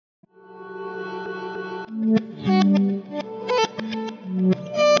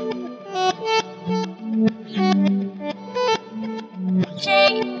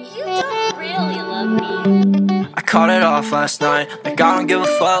called it off last night. Like I don't give a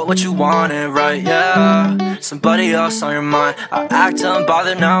fuck what you wanted, right? Yeah, somebody else on your mind. I act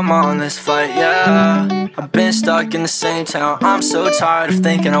unbothered, now I'm on this flight, yeah. I've been stuck in the same town. I'm so tired of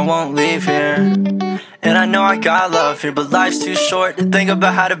thinking I won't leave here. And I know I got love here, but life's too short to think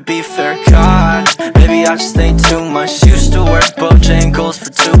about how to be fair. God, maybe I just think too much. Used to wear Bojangles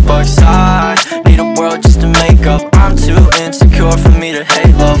for $2. I need a world just to make up. I'm too insecure for me to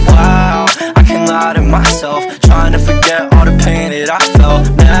hate love. Wow, I can lie to myself, trying to forget all the pain that I felt.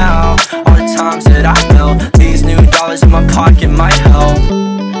 Now, all the times that I melt, these new dollars in my pocket might help.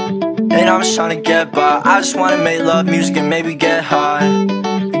 And I'm just trying to get by. I just wanna make love music and maybe get high.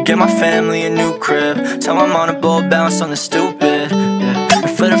 Get my family a new crib, tell my mom to blow bounce on the stupid, yeah.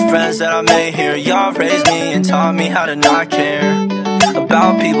 And for the friends that I made here, y'all raised me and taught me how to not care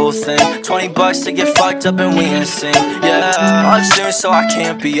about people think. $20 to get fucked up and we ain't sync, yeah. I'm serious so I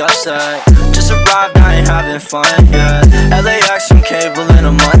can't be upset. Just arrived, I ain't having fun, yeah. LAX from cable in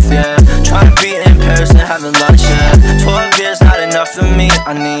a month, yeah. Trying to be in Paris and having lunch, yeah. 12 years not enough for me,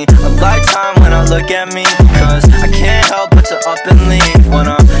 I need a lifetime when I look at me. Cause I can't help but to up and leave when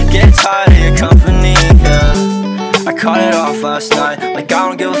I get tired of your company, yeah. I called it off last night. Like I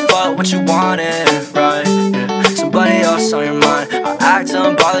don't give a fuck what you wanted, right? Yeah. Somebody else on your mind. I act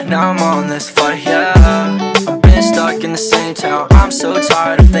unbothered, now I'm on this fight, yeah. I've been stuck in the same town. I'm so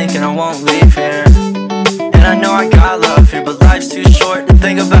tired of thinking I won't leave here. And I know I got love here, but life's too short to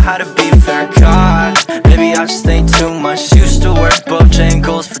think about how to be fair. God, maybe I just think too much. Used to wear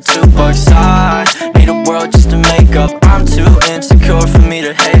Bojangles for $2. I need a world just to make up. I'm too insecure for me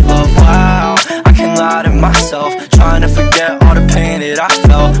to hate love. Wow, I can lie to myself, trying to forget all the pain that I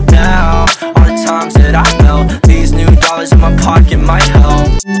felt. Now, all the times that I melt, these new dollars in my pocket might help.